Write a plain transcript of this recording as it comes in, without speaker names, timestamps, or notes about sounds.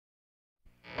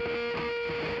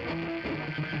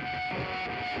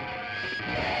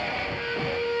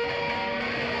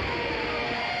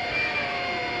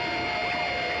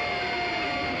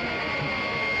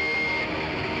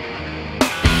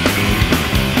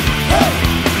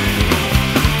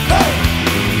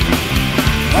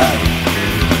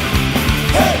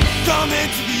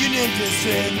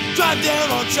drive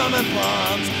down on German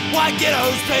bombs. White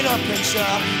ghettos paint up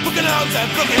picture, booking homes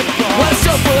and booking bombs. When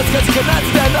so bullets cause you cannot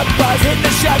stand up, buzz, hit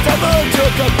the shots, I move to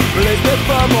a gun. Release me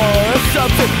for more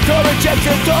assumption, total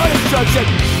rejection, total destruction.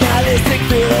 Nihilistic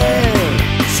feeling,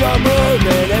 so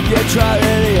movement if you try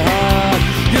really hard.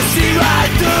 You see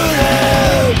right through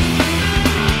them.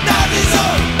 Nothing's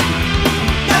old,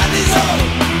 nothing's old,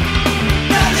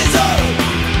 nothing's old,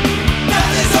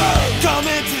 nothing's old. Come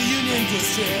into the Union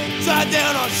District, drive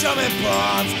down on Sherman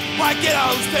bombs. White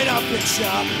ghettos paint a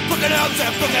picture, booking homes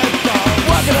and booking bombs.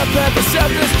 Walking up there for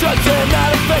self-destruction,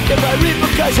 not affected by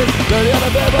repercussions. Dirty on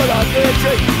the people on the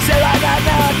tree. Say right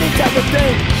now, I need type of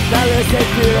thing. Nihilistic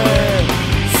feeling,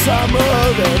 so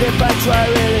moving if I try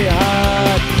really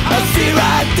hard. I'll see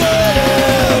right through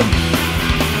them.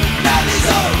 Nothing's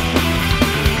old,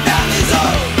 nothing's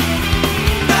old,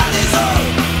 nothing's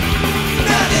old,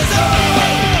 nothing's old.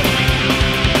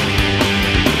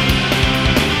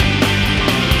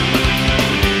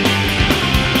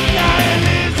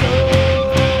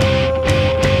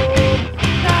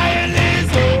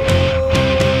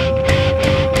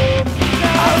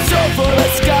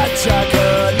 I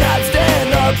could not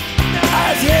stand up. I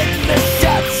was hitting the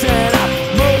shots and I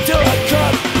moved to a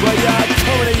cup. Well, you're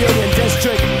coming to Union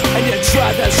District and you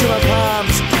drive that sugar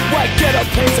palms. White ghetto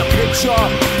paints a picture,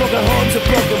 broken homes and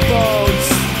broken bones.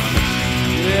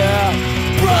 Yeah,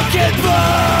 broken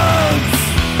bones.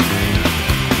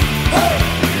 Hey,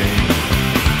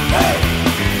 hey,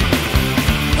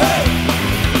 hey,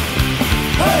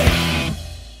 hey.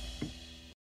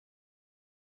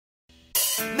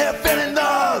 Never fell in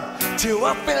love till I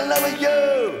fell in love with you.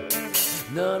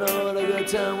 No, what a good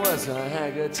time was. I had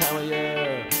a good time with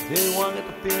you. Didn't want to get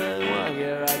the feeling, didn't want to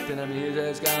get right. Then the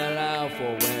music's got loud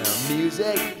for when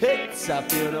music hits. I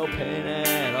feel no pain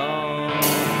at all.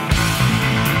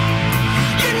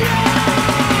 You know,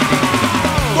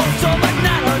 what's all my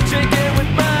night I'm drinking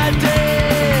with my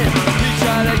dad. He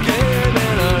tried to give me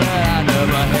a ride of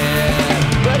my head,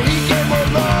 but he gave more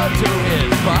love to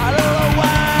his bottle of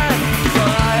wine. So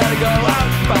I had to go out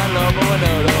and find love for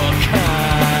another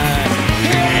kind.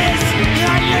 Here it is, here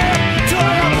I am,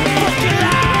 torn up fucking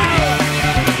life.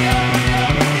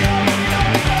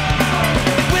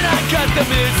 When I got the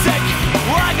music,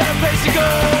 well, I got a place to go.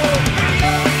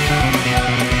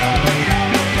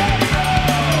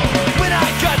 When I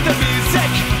got the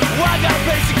music, well, I got a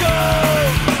place to go.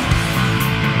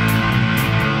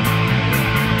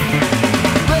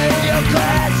 Radio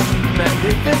class,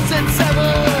 Magnificent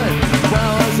Seven. When I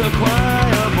was a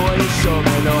choir boy, you showed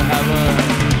me no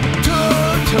heaven.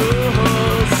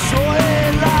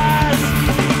 Sweet lies,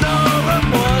 no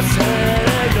remorse,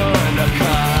 and you're in the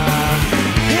car.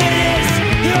 It is,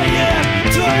 here I am,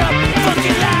 torn up,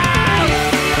 fucking loud.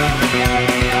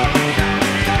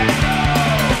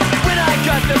 When I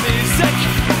got the music,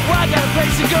 well, I got a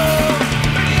place to go.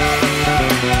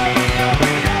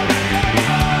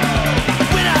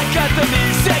 When I got the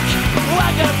music, well,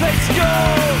 I got a place to go.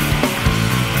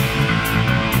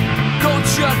 Don't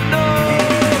you know?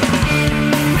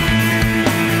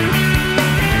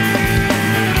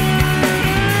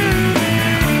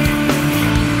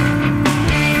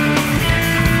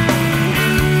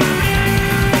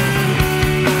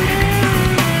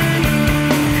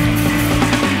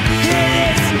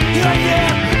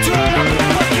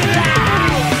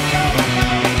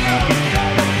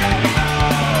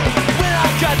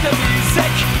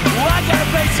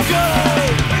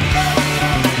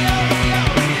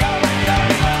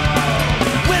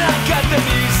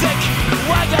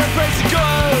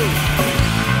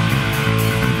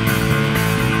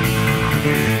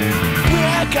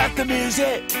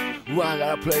 Well, I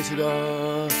got a place to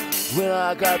go. When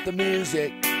I got the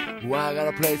music, well, I got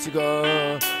a place to go.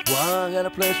 Well, I got a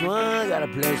place, well, I got a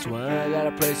place, well, I got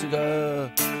a place to go.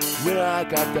 When I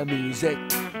got the music,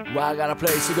 well, I got a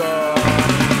place to go.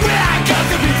 When I got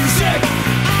the music,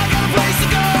 I got a place to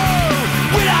go.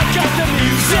 When I got the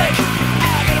music,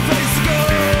 I got a place to go.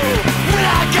 When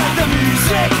I got the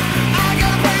music, I got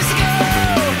a place to go.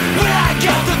 When I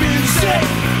got the music,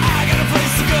 I got a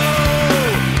place to go.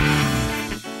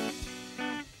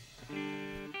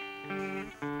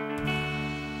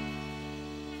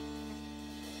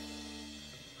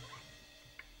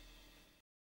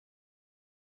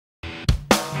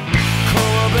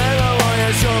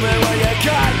 Show me what you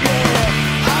got,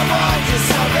 yeah. I want your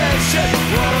salvation.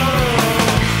 Whoa.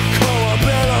 Come on,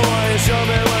 baby, why you show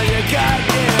me what you got,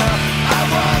 yeah. I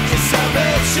want your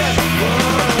salvation. Whoa.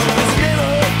 This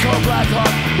neighborhood called Black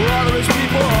Hawk, where all the rich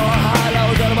people are Heil. I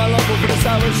was out of my local for the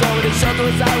silent show, and the shelter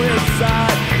is out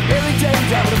inside. Every day we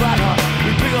drive to the Black Hawk.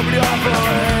 We pick up the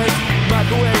offerings,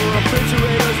 microwave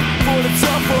refrigerators, full of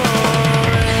truffles.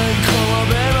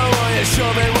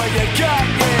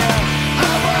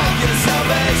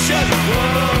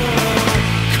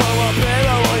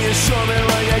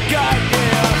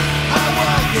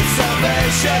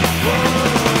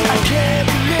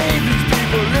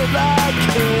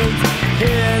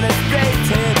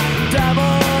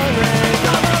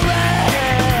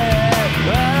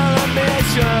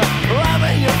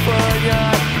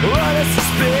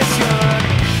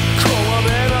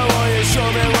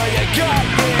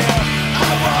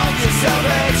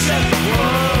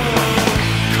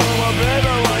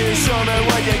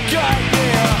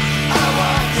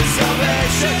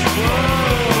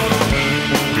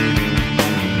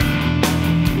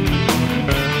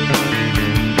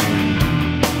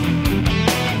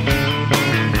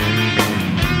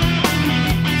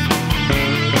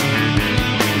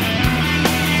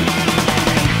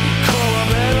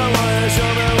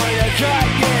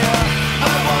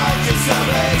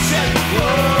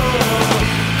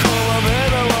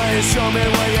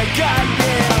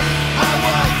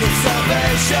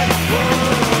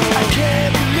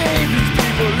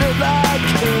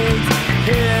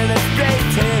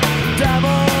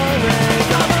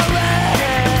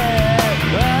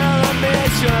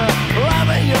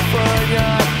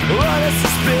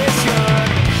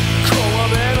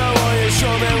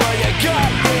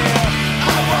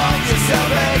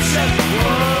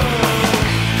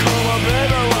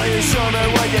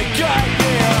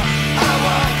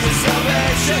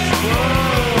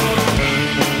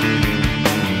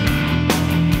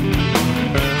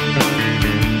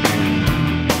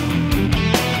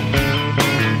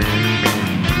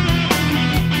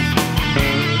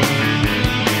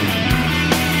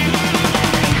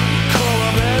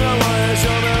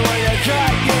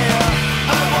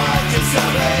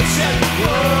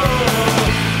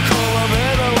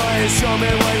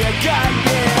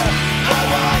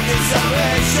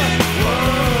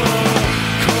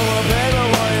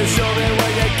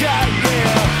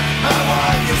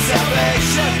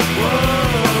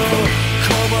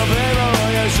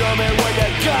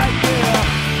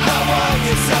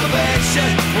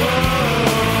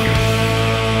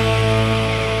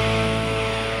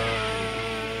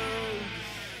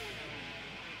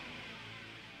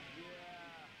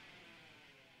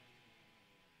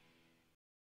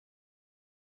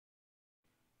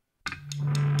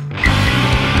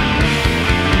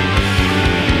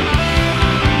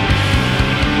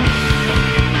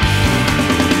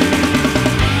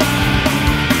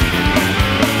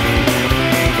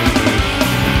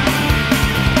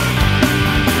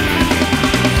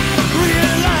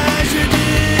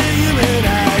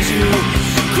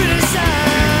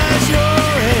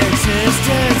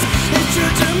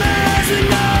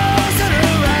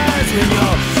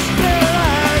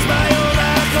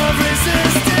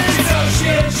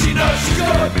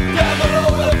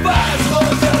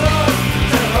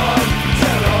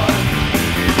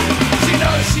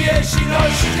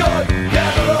 knows she's good.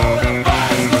 Down below where the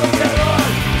fire's low. Tell on,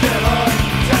 tell on,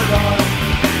 tell on.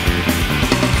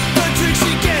 The trick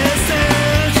she can't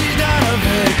stand, she's not a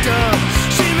victim.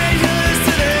 She makes a list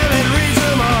of them and reads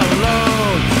them all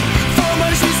alone. For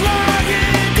money she's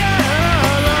locking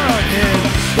down, locking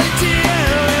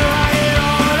ATL and lying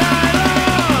all night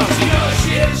long. She knows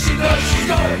she is, she knows she's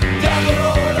good. Down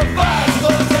below where the fire's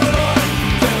low. Tell on,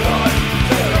 tell on,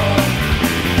 tell on.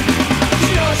 She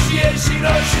knows she is, she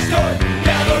knows she's good.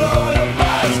 Down below where the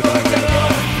fire's low. Tell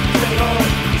on, tell on,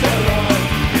 tell on.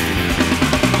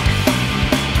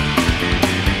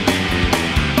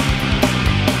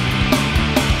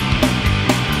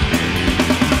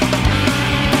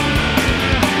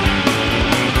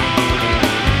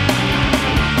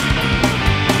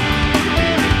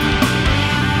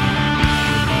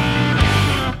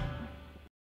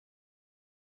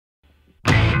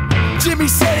 Jimmy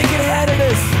said he could handle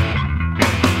this.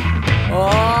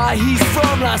 Oh, he's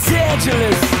from Los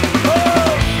Angeles.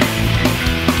 Oh.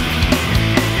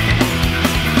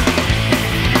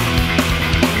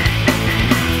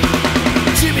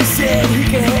 Jimmy said he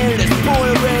could handle this. Born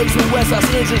and raised in West Los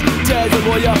Angeles. Dad's a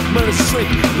lawyer, murder's a shrink.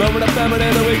 Loving a family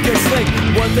and a weekend slink.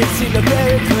 One thing seemed to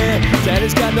very clear.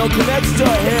 Daddy's got no connection to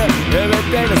here.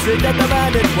 Everything is slick at the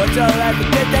minded. What's your life to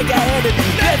get that guy handed?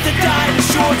 Let the die in the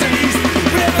shores of East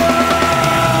River.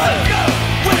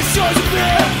 Where the shores are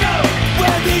clear.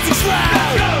 Where the music's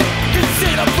loud. This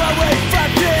ain't a Broadway,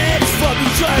 5 kids from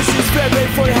New Jersey. It's very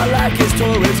funny how like his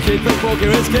tourist kid from poker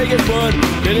is king and fun.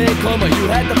 It didn't come, but you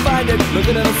had to find it.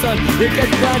 Looking at the sun, it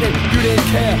gets blinded. You didn't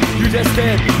care, you just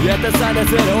did. You had the sign that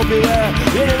said, oh beware.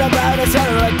 It ain't about a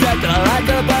sound like that. I like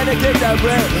to find a kid that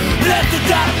rare. Let the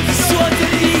dot, the shores of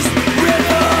the East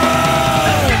River.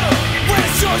 Where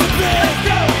the shores are big.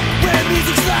 Where the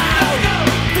music's loud.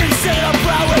 This ain't a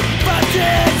Broadway, 5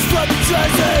 kids from New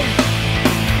Jersey.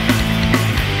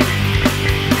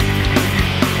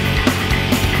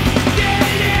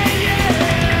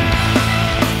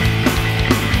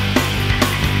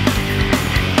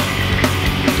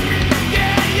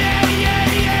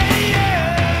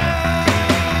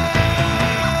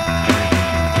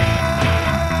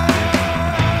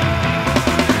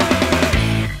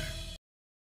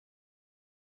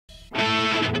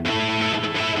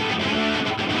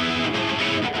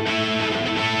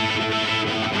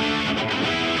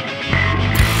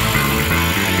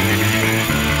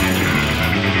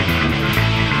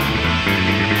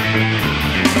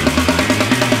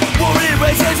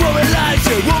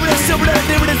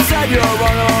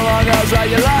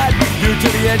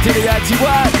 To the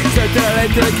anti-wide, straight to the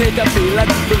late to the cake, I feel like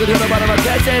looking to the bottom, I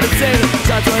can't say the same.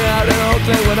 Shots going out in the whole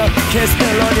thing when I can't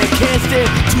stand alone, you can't stay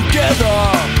together.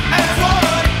 As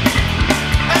one,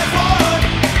 as one,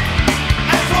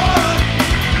 as one,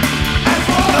 as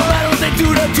one. No matter what they do,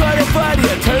 they'll try to find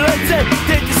you. Tell you like that,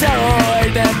 take this out, oh,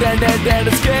 hey, dan,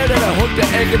 I'm scared, and I hook the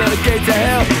anchor to the gates of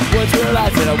hell. Once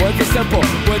realized it, I want the simple.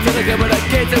 Once in the game, but I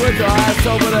can't say with your eyes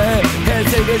over the head. Hand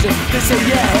say vision, this say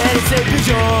yeah, hand say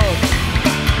vision.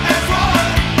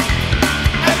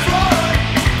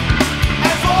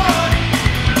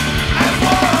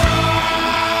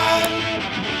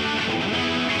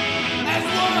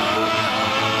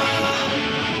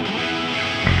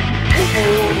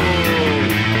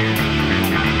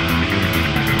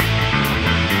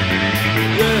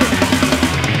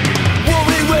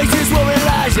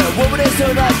 So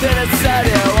not then inside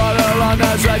here, all along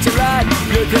those right to line.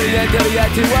 You to the end to the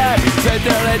anti-wide. Straight to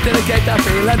the late to the gate, I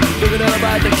feel it. Looking at the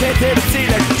mind, they can't hear the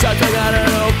ceiling. Shot going out in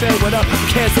an old thing when I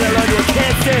can't stay alone, you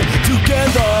can't stay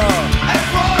together. As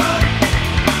one,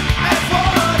 as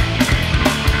one,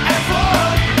 as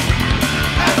one,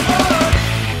 as one.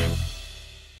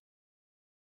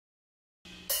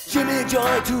 Jimmy and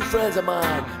Johnny, 2 friends of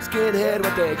mine, skinhead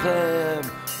what they claim.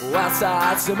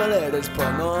 Outside similarities,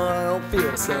 but no, I don't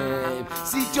feel the same.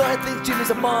 See, Johnny thinks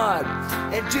Jimmy's a mod,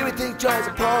 and Jimmy thinks Johnny's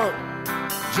a punk.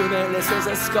 Jimmy listens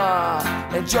to ska,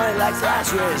 and Johnny likes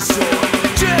last resort.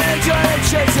 Jimmy and Johnny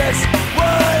chases,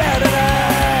 whatever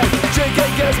night.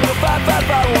 Drinking girls with a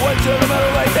 555, one to the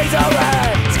middle way, things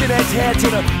alright. Skinhead's head to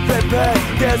the red bed,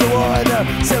 there's a war in the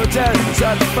cemetery.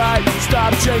 Start to fight,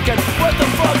 stop drinking, what the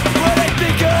fuck, what they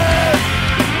thinking?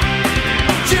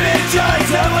 Jimmy and Johnny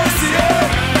tell me what's the end.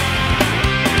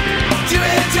 Jimmy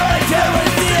and Johnny tell me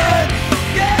what's the end.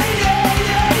 Yeah, yeah,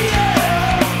 yeah,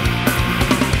 yeah.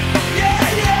 Yeah,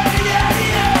 yeah,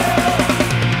 yeah,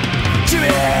 yeah.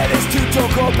 Jimmy had his 2-toe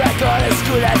coat back on and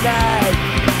screw that night.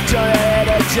 Johnny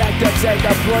had a jacked up, take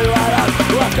the boy right up,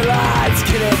 walk the line.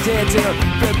 Skinhead dancing,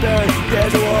 preparing,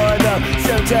 there's a war in the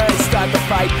cemetery. Start the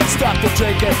fight, stop the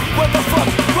drinking. What the fuck,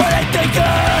 what they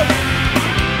thinking?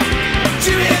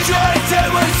 Jimmy and Johnny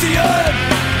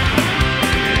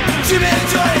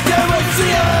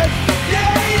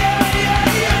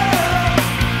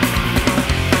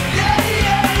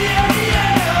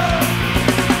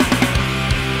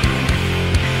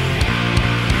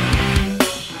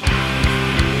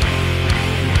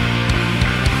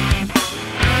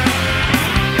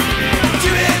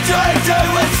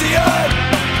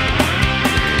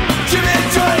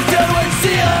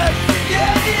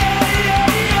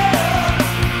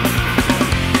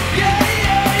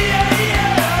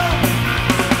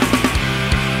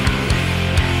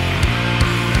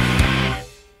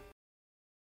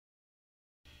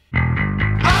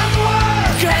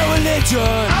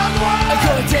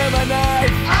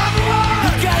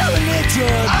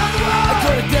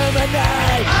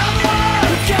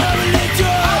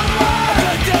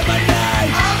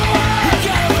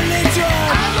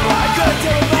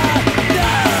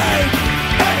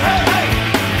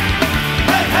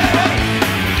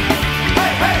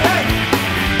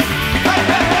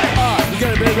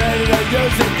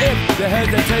they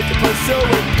hesitate to pursue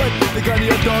it. But the gun to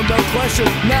your dome, no question.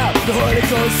 Now the Holy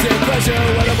Ghost in question.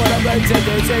 What I'm ready to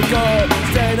do, take good.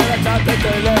 Staying on the top, they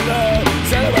don't know.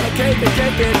 Said about a cake, they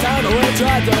can't be in town. Who ain't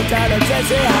tried to the town and say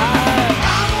hi.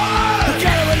 Who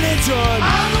got a religion?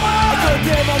 I couldn't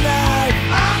dim my night.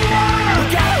 Who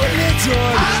got a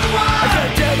religion? I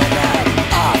couldn't dim my night.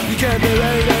 You can't be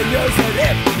ready to use it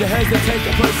if you hesitate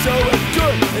to pursue it.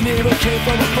 Good and evil came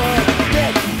from above.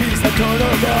 Death, peace, and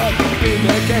total love. Being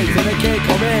the gates and they can't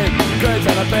come in. Goods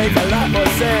on a base, a lot more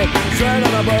sin. Straight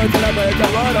on a boat till I break the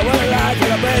road. I wanna lie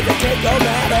till I break the cake, no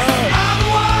matter.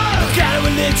 I got a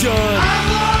religion.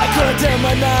 I couldn't dim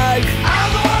my night. I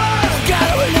got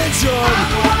a religion.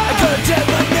 I couldn't dim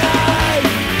my night.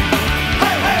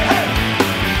 Hey, hey, hey.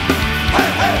 Hey,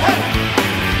 hey, hey.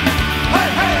 Hey,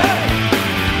 hey, hey.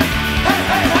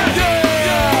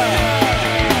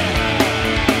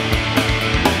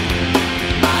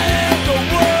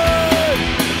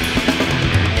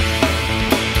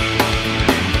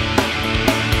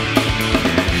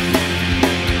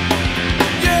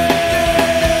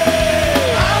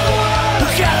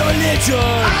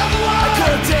 I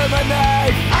couldn't tell my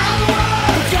knife.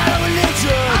 I got a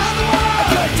religion. I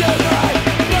couldn't tell my knife.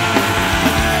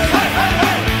 Hey, hey,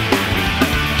 hey.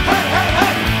 Hey, hey,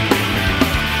 hey.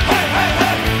 Hey, hey,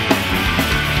 hey.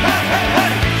 Hey, hey,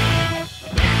 hey.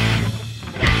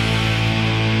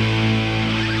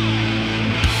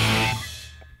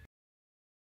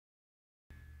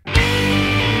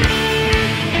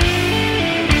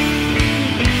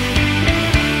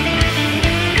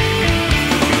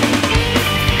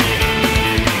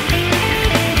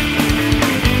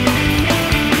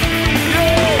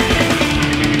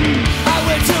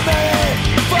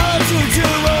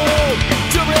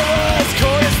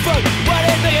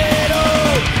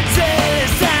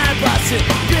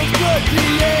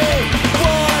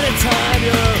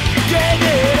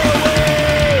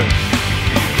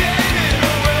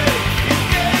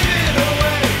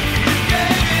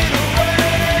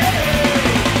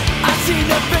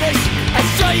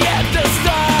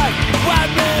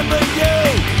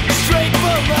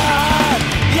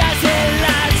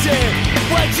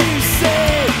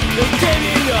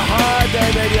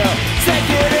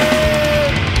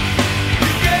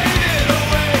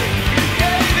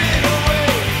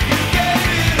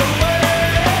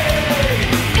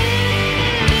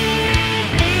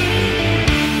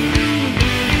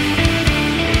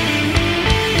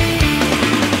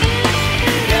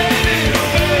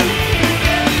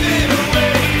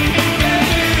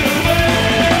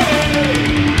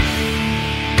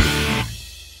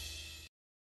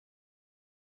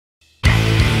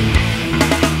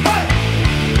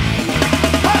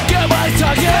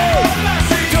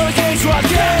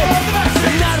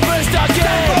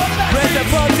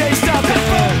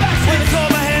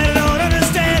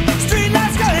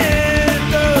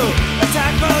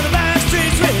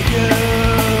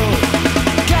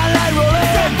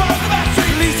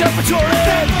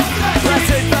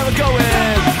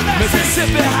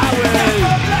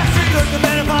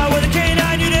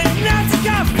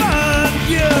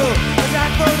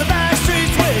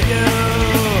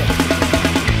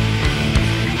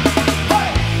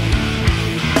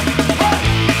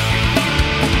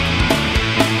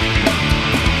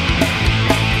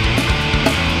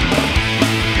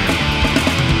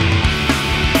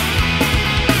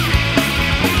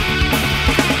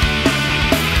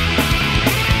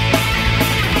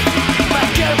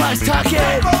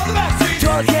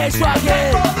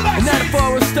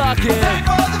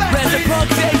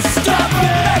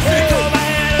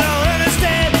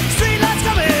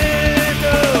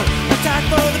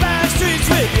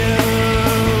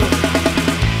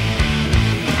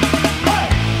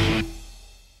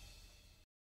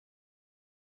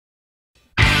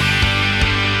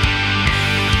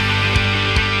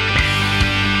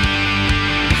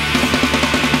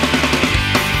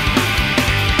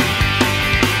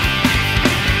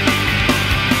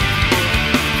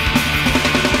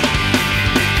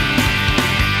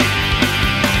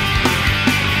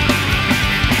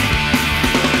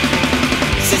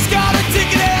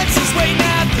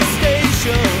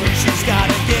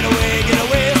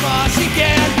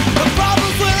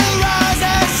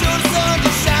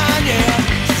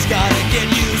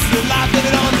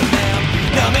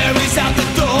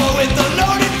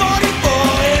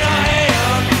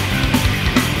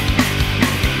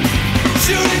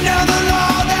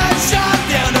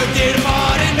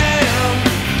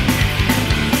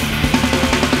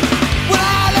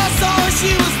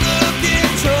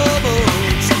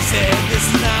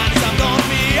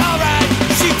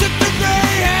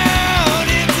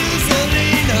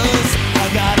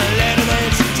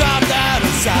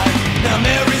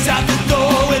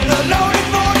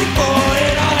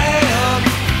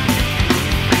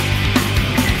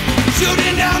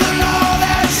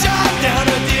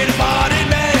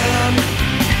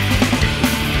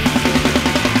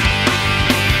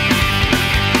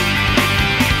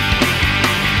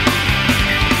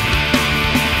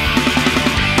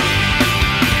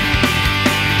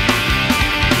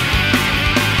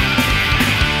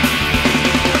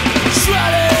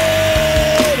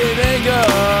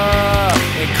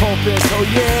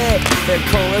 and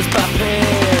chorus by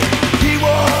pen. He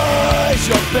was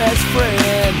your best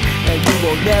friend, and you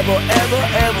will never, ever,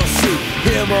 ever see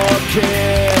him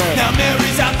again. Now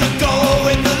Mary's out the door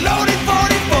with the loaded 44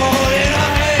 in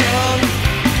her hand,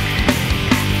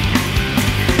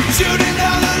 shooting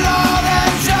down the law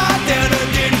that shot down a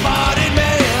departed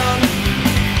man.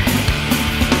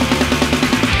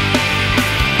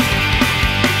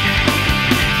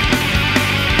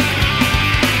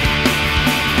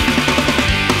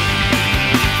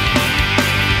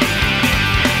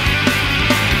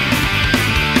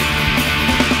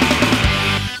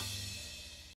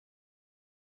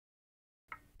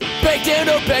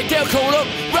 Back down, cold up,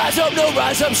 rise up, no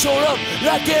rise up, show up,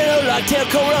 lock down,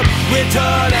 cold up,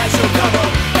 international cover.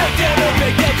 Back down,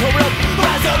 cold up,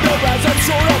 rise up, no rise up,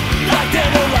 show up, lock down,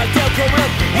 cold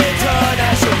up,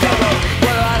 international cover.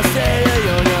 What about the state of the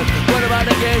union? What about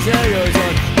the gays of the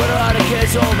union? What about the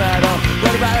kids don't matter?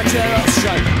 What about the terror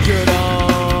strike? You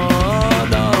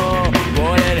don't know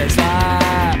what it is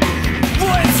like.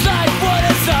 What it's like, what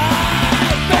it's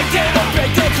like. Back down,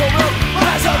 cold up,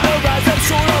 rise up, no rise up,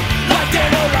 show up.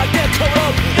 Cover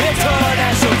up,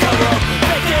 international cover up.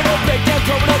 Back down,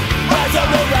 cover up. Rise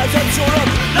up, show up.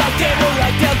 Lock down,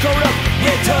 cover up.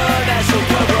 International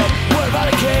cover up. What about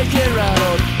the kids get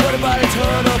rattled? What about the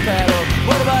tunnel battle?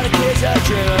 What about the kids that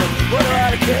driven? What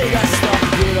about the kids that stop?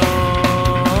 You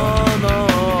don't know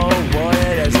what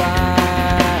it is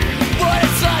like. What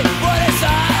it's like, what it's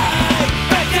like.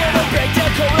 Back down,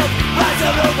 cover up.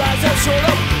 Rise up, show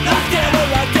up. Lock down,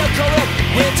 cover up.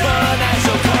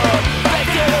 International cover up. Back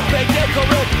down,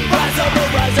 cover up.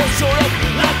 Rise up, show up.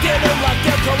 Lock down,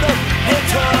 cover up.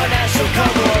 International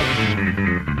cover up. International cover up. International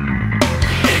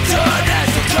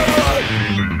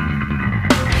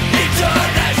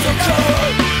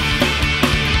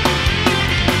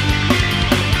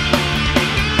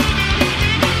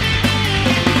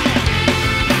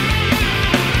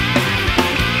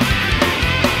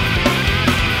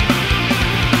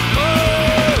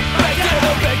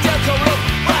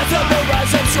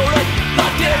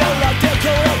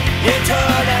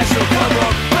cover up. International cover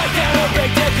up. Back down,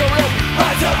 cover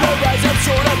up. Rise up,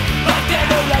 show up. Lock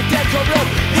down, cover up.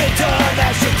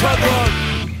 International cover up.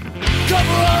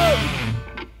 Cover up.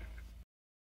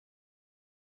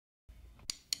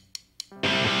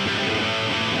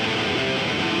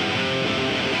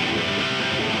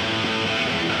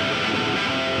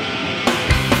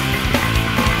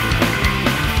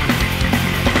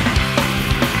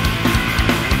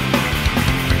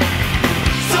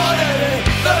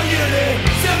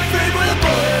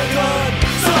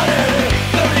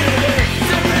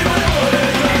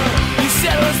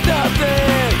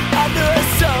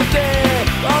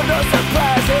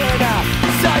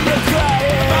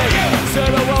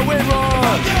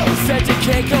 Said you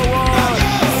can't go on.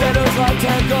 Said it was like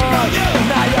tango.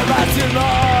 Now you're rising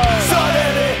on.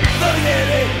 Suddenly,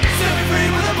 set me free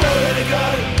with a bullet and a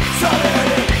gun.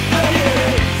 Suddenly,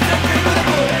 set me free with a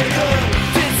bullet and a gun.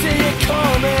 Didn't see it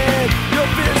coming. Your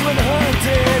fears went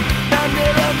hunting. Now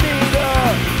millimeter,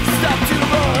 stop you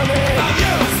running.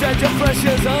 Said your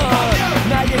pressure's on.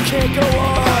 Now you can't go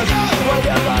on. Well,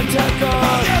 you're like tango.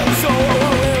 So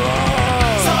we're on.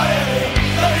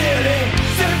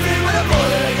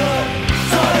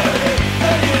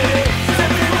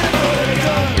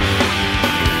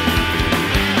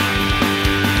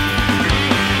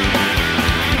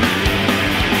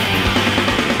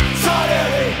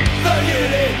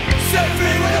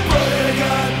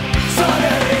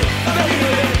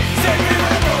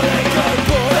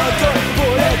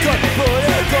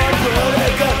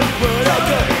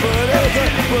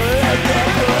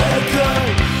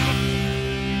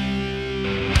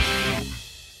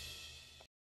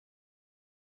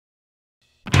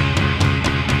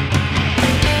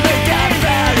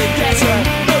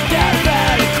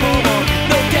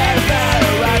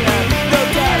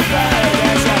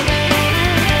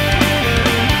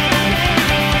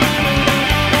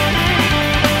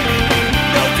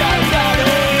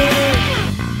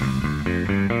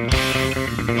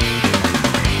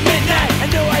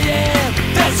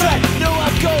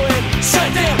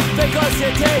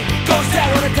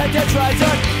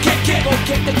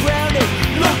 Kick the ground and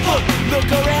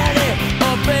look around it.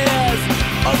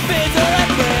 Affairs are at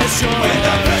pressure. With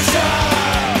the pressure,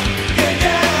 get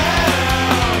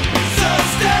down.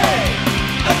 Sustain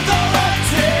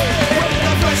authority. With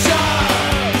the pressure,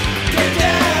 get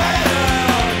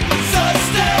down.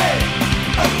 Sustain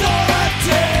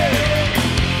authority.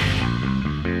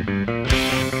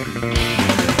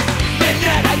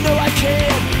 Midnight, I know I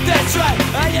can. That's right,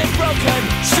 I ain't broken.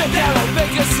 Shut down a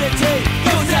bigger city.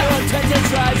 Those arrow tensions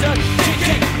rise up.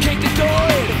 Kick the door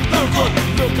in.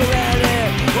 Look around.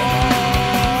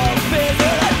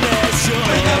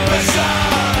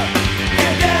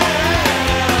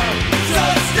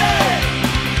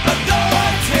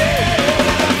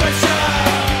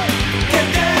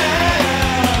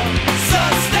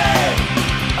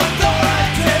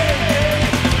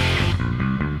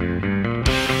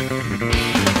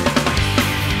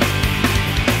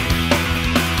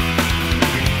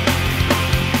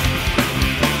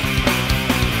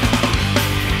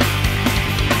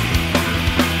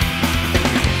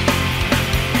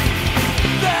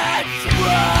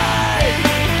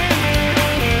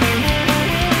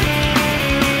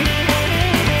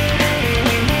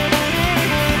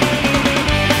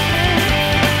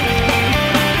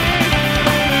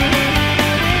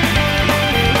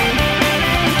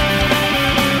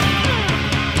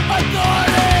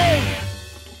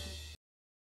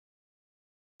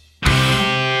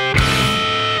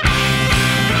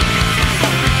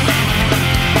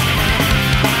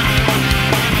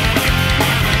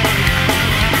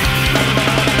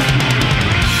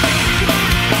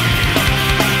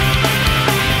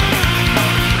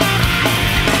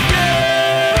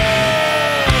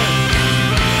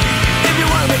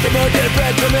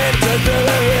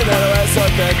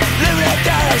 Living at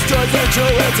that, I stood there true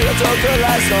into the total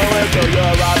life. So into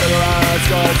you're robbing around, it's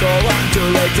over. Too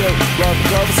late to run from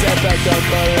cover, set back, don't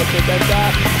go to the bed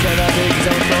die. Can I be cause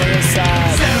I'm going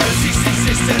inside? Sarah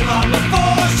 66 and long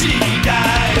before she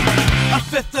died. A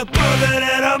fifth of bourbon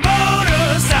and a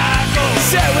motorcycle.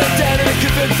 Sarah down in a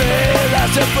could fail.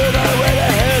 Lost her foot on the way to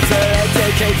hell. Said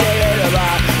I can't get it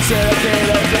about. Said I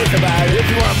can't think about it. If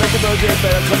you want to make a move, you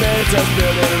better come in and just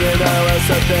build it. And I was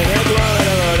something. If you want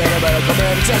to know, then you better come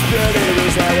in and just build it.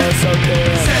 Because I was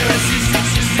something. Sarah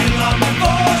 66 and long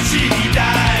before she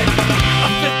died. A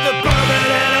fifth of bourbon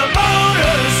and a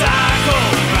motorcycle.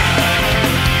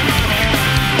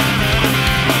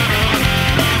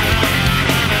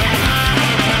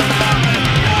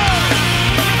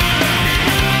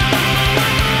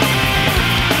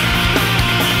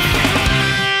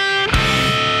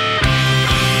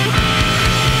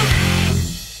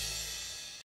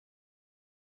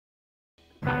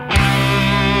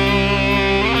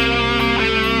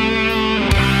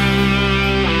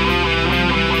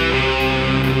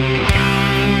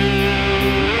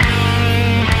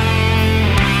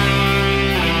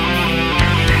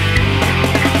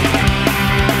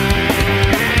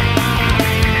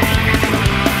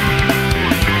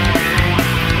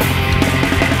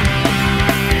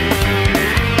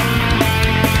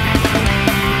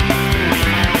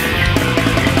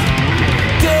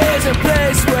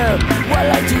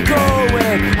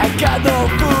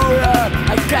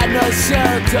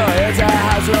 Shelter, it's a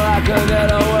house where I could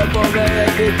never work for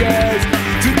many days.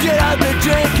 To get out the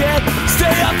drinking,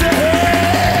 stay up the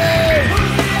hill.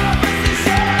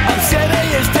 I'm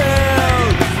 7 years down.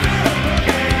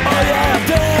 Oh yeah, I'm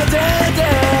down, down,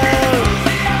 down.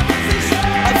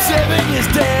 I'm 7 years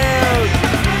down.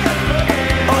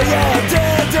 Oh yeah, I'm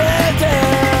down, down,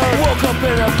 down. Woke up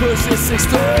in a pussy 6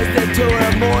 stories, then 2 in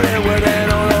the morning with an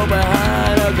old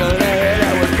behind. I'm gonna hit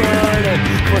I was burning.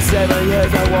 For 7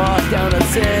 years I walked down the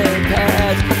same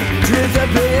path. Dreams of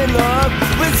being loved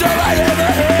was all I ever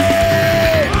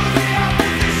had.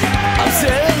 I'm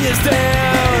 7 years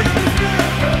down.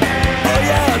 Oh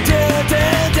yeah, I'm down,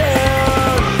 down,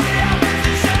 down.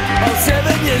 I'm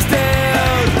 7 years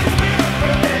down.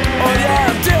 Oh yeah,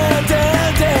 I'm down,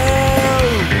 down, down.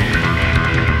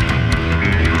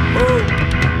 Oh.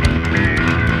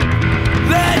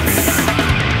 Let's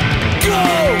go!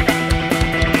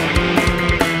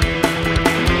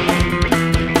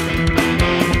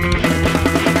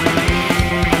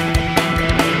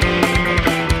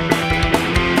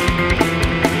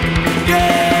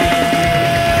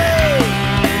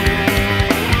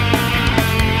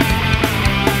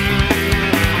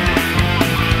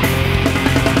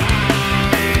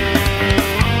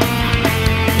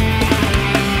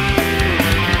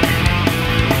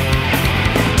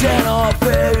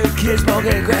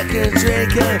 Smoking, cracking,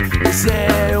 drinking. They say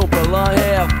I don't belong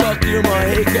here. Fuck you,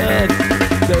 Mohican.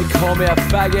 They call me a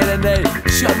faggot and they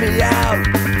shut me out.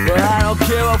 But I don't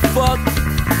give a fuck.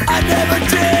 I never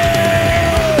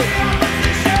did.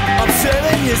 I'm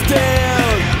 7 years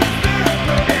down.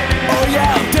 Oh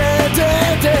yeah, I'm down,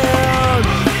 down, down.